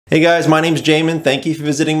Hey guys, my name's Jamin. Thank you for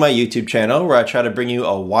visiting my YouTube channel where I try to bring you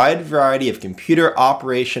a wide variety of computer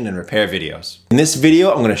operation and repair videos. In this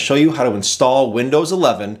video, I'm going to show you how to install Windows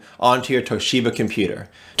 11 onto your Toshiba computer.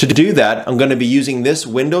 To do that, I'm going to be using this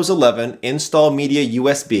Windows 11 Install Media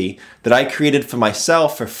USB that I created for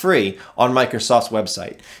myself for free on Microsoft's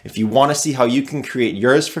website. If you want to see how you can create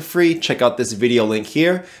yours for free, check out this video link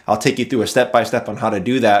here. I'll take you through a step-by-step on how to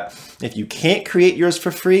do that. If you can't create yours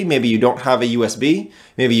for free, maybe you don't have a USB,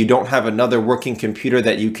 maybe you don't have another working computer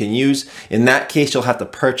that you can use, in that case you'll have to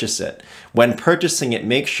purchase it. When purchasing it,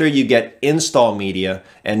 make sure you get install media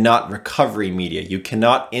and not recovery media. You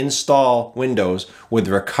cannot install Windows with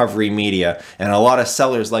recovery media, and a lot of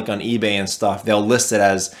sellers, like on eBay and stuff, they'll list it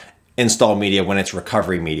as install media when it's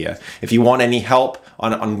recovery media. If you want any help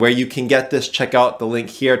on where you can get this, check out the link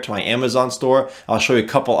here to my Amazon store. I'll show you a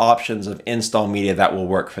couple options of install media that will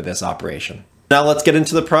work for this operation. Now let's get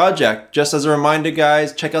into the project. Just as a reminder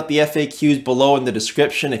guys, check out the FAQs below in the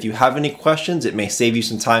description. If you have any questions, it may save you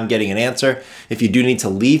some time getting an answer. If you do need to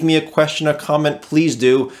leave me a question or comment, please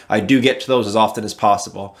do. I do get to those as often as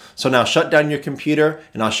possible. So now shut down your computer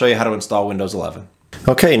and I'll show you how to install Windows 11.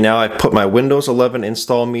 Okay, now I've put my Windows 11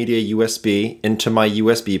 Install Media USB into my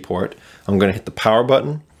USB port. I'm going to hit the power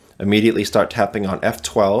button, immediately start tapping on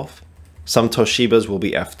F12. Some Toshibas will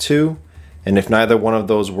be F2, and if neither one of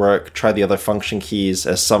those work, try the other function keys,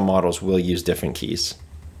 as some models will use different keys.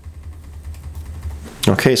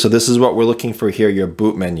 Okay, so this is what we're looking for here, your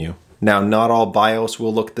boot menu. Now, not all BIOS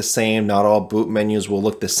will look the same, not all boot menus will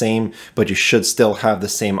look the same, but you should still have the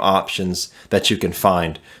same options that you can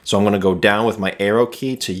find. So I'm going to go down with my arrow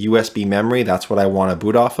key to USB memory. That's what I want to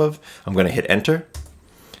boot off of. I'm going to hit enter.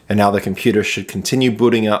 And now the computer should continue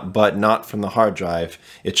booting up, but not from the hard drive.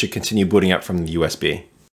 It should continue booting up from the USB.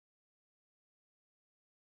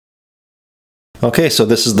 Okay, so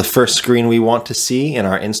this is the first screen we want to see in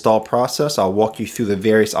our install process. I'll walk you through the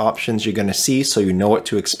various options you're going to see so you know what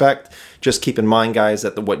to expect. Just keep in mind, guys,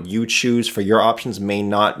 that what you choose for your options may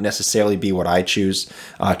not necessarily be what I choose.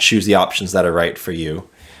 Choose the options that are right for you.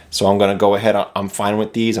 So I'm going to go ahead. I'm fine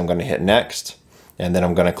with these. I'm going to hit next, and then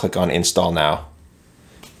I'm going to click on install now.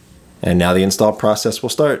 And now the install process will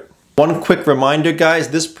start. One quick reminder guys,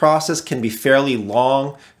 this process can be fairly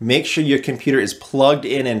long. Make sure your computer is plugged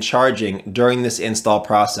in and charging during this install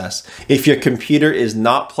process. If your computer is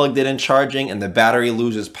not plugged in and charging and the battery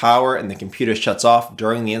loses power and the computer shuts off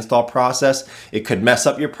during the install process, it could mess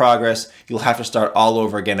up your progress. You'll have to start all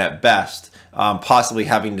over again at best, possibly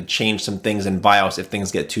having to change some things in BIOS if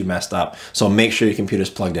things get too messed up. So make sure your computer is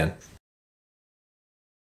plugged in.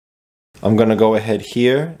 I'm going to go ahead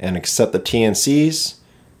here and accept the TNCs.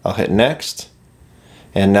 I'll hit next.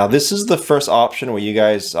 And now this is the first option where you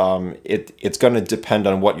guys, it's going to depend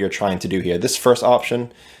on what you're trying to do here. This first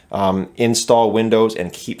option, install Windows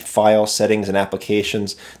and keep file settings and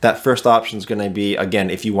applications. That first option is going to be, again,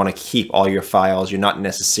 if you want to keep all your files, you're not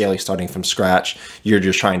necessarily starting from scratch. You're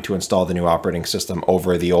just trying to install the new operating system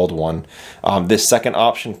over the old one. This second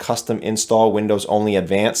option, custom install Windows only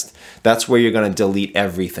advanced, that's where you're going to delete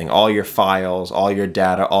everything, all your files, all your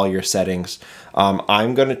data, all your settings.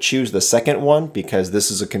 I'm going to choose the second one because this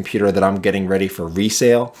is a computer that I'm getting ready for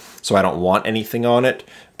resale, so I don't want anything on it.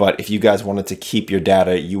 But if you guys wanted to keep your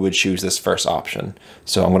data, you would choose this first option.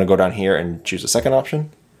 So I'm going to go down here and choose the second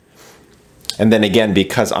option. And then again,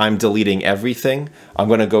 because I'm deleting everything, I'm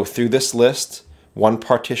going to go through this list, one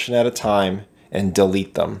partition at a time, and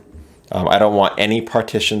delete them. I don't want any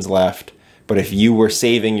partitions left, but if you were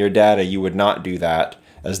saving your data, you would not do that,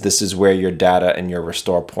 as this is where your data and your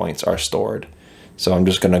restore points are stored. So I'm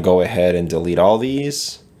just going to go ahead and delete all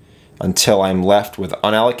these until I'm left with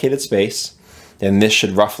unallocated space. And this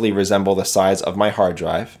should roughly resemble the size of my hard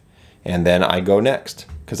drive. And then I go next,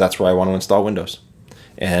 because that's where I want to install Windows.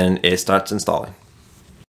 And it starts installing.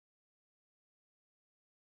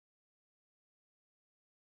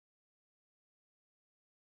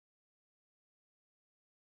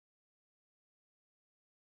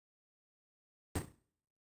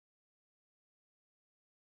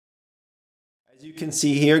 As you can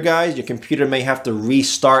see here guys, your computer may have to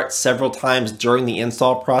restart several times during the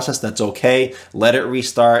install process. That's okay. Let it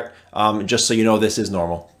restart, just so you know this is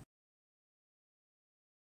normal.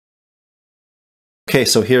 Okay,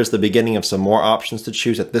 so here's the beginning of some more options to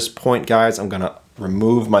choose. At this point guys, I'm going to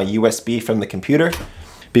remove my USB from the computer,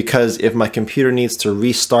 because if my computer needs to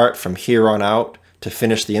restart from here on out to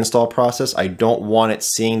finish the install process, I don't want it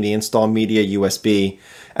seeing the install media USB,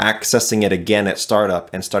 accessing it again at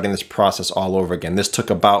startup and starting this process all over again. This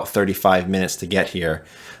took about 35 minutes to get here,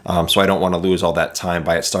 so I don't want to lose all that time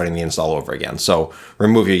by it starting the install over again. So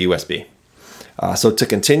remove your USB. So to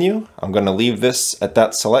continue, I'm going to leave this at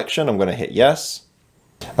that selection. I'm going to hit yes.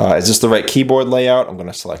 Is this the right keyboard layout? I'm going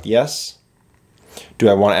to select yes. Do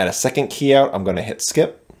I want to add a second key out? I'm going to hit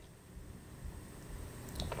skip.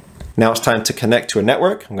 Now it's time to connect to a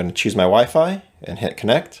network. I'm going to choose my Wi-Fi and hit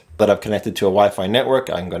connect. That I've connected to a Wi-Fi network,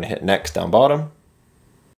 I'm going to hit next down bottom.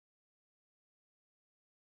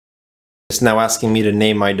 It's now asking me to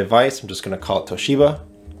name my device. I'm just going to call it Toshiba.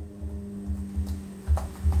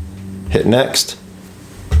 Hit next.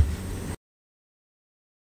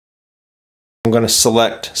 I'm going to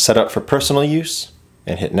select set up for personal use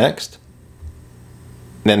and hit next.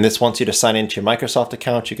 And then this wants you to sign into your Microsoft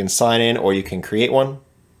account. You can sign in or you can create one.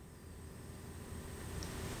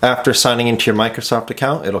 After signing into your Microsoft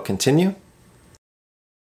account, it'll continue.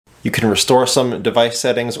 You can restore some device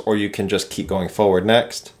settings or you can just keep going forward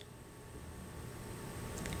next.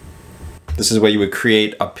 This is where you would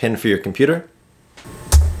create a PIN for your computer.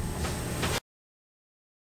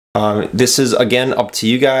 This is again up to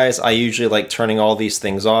you guys. I usually like turning all these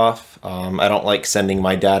things off. I don't like sending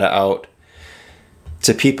my data out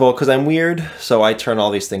to people because I'm weird, so I turn all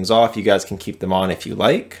these things off. You guys can keep them on if you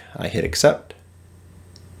like. I hit accept.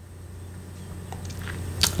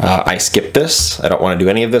 I skip this. I don't want to do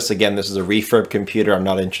any of this. Again, this is a refurb computer. I'm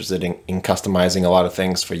not interested in customizing a lot of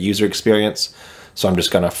things for user experience, so I'm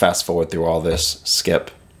just going to fast forward through all this. Skip.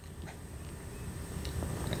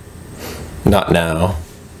 Not now.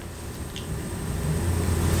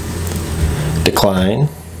 Decline.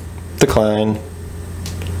 Decline.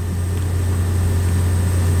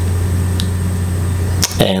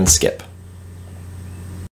 And skip.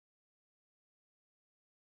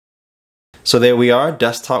 So there we are,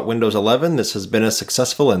 desktop Windows 11. This has been a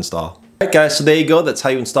successful install. Alright guys, so there you go. That's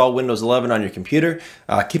how you install Windows 11 on your computer.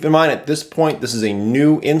 Keep in mind at this point, this is a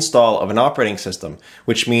new install of an operating system,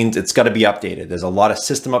 which means it's got to be updated. There's a lot of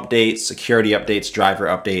system updates, security updates, driver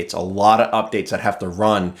updates, a lot of updates that have to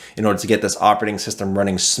run in order to get this operating system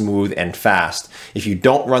running smooth and fast. If you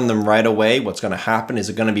don't run them right away, what's going to happen is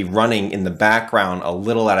it's going to be running in the background a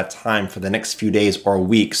little at a time for the next few days or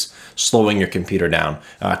weeks, slowing your computer down.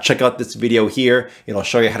 Check out this video here. It'll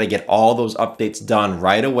show you how to get all those updates done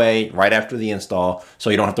right away, right after the install, so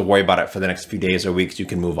you don't have to worry about it for the next few days or weeks. You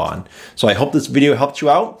can move on. So I hope this video helped you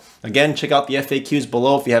out. Again, check out the FAQs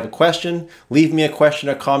below if you have a question. Leave me a question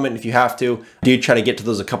or comment if you have to. I do try to get to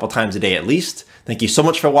those a couple times a day at least. Thank you so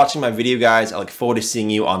much for watching my video, guys. I look forward to seeing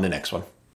you on the next one.